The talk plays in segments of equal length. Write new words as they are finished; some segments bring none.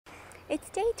It's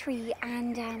day 3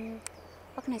 and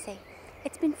what can I say?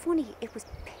 It's been funny. It was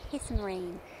pissing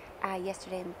rain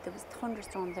yesterday and there was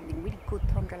thunderstorms, everything, really good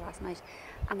thunder last night,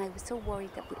 and I was so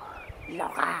worried that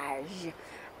l'orage,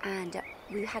 and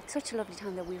we had such a lovely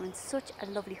time that we were in such a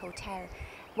lovely hotel.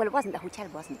 Well, the hotel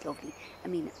wasn't lovely. I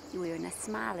mean, we were in a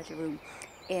small little room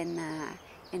in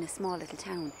a small little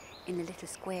town in a little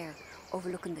square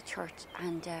overlooking the church,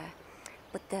 and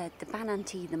but the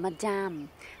Bananti, the madame,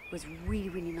 was really,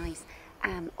 really nice.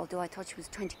 Although I thought she was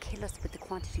trying to kill us with the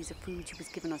quantities of food she was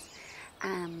giving us.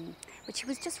 But she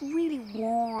was just really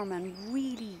warm and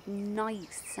really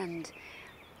nice, and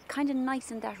kind of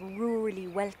nice in that rurally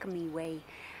welcoming way.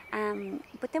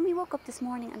 But then we woke up this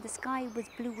morning and the sky was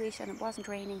bluish and it wasn't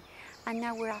raining, and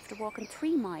now we're after walking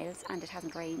 3 miles and it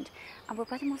hasn't rained, and we're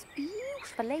by the most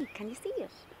beautiful lake. Can you see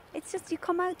it? It's just, you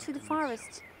come out through the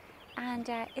forest and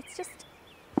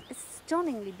it's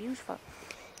stunningly beautiful.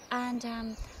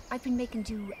 And I've been making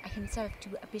himself do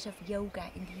a bit of yoga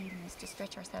in the evenings to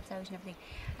stretch ourselves out and everything,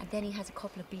 and then he has a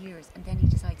couple of beers and then he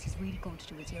decides he's really going to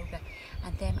do his yoga,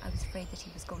 and then I was afraid that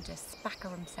he was going to spacker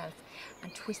himself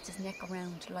and twist his neck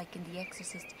around like in The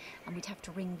Exorcist, and we'd have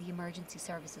to ring the emergency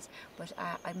services, but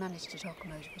I managed to talk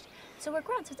him out of it. So we're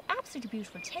grand. So it's absolutely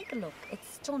beautiful. Take a look.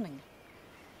 It's stunning.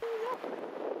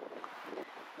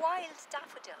 Wild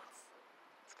daffodils.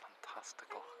 It's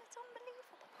fantastical. It's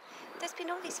unbelievable. There's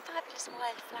been all these fabulous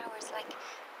wildflowers like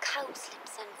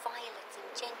cowslips and violets and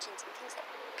gentians and things like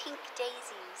pink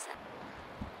daisies.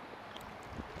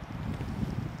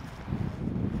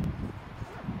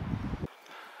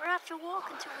 We're after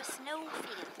walking through a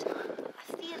snowfield,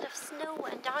 a field of snow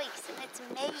and ice, and it's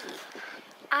May.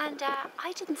 And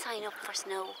I didn't sign up for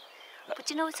snow. But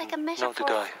you know, it's like a metaphor. Nor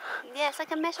did I. Yeah, it's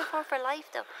like a metaphor for life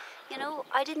though. You know,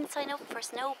 I didn't sign up for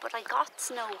snow, but I got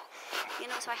snow. You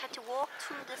know, so I had to walk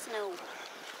through the snow.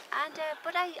 And,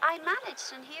 but I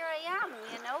managed, and here I am,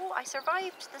 you know. I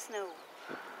survived the snow.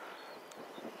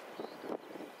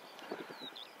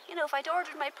 You know, if I'd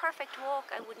ordered my perfect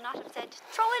walk, I would not have said,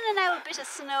 throw in and out a bit of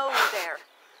snow there.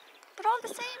 But all the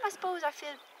same, I suppose I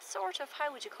feel sort of,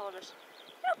 how would you call it?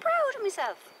 You know, proud of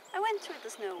myself. I went through the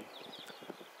snow.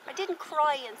 I didn't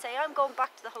cry and say, I'm going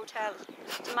back to the hotel,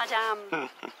 to Madame,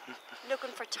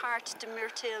 looking for tarte de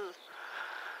myrtille.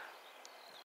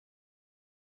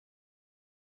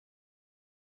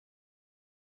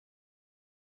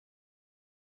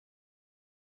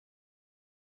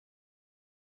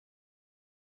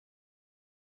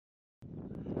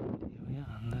 Here we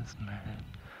are, and there's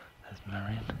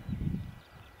Marian.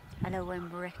 Hello,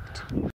 I'm wrecked.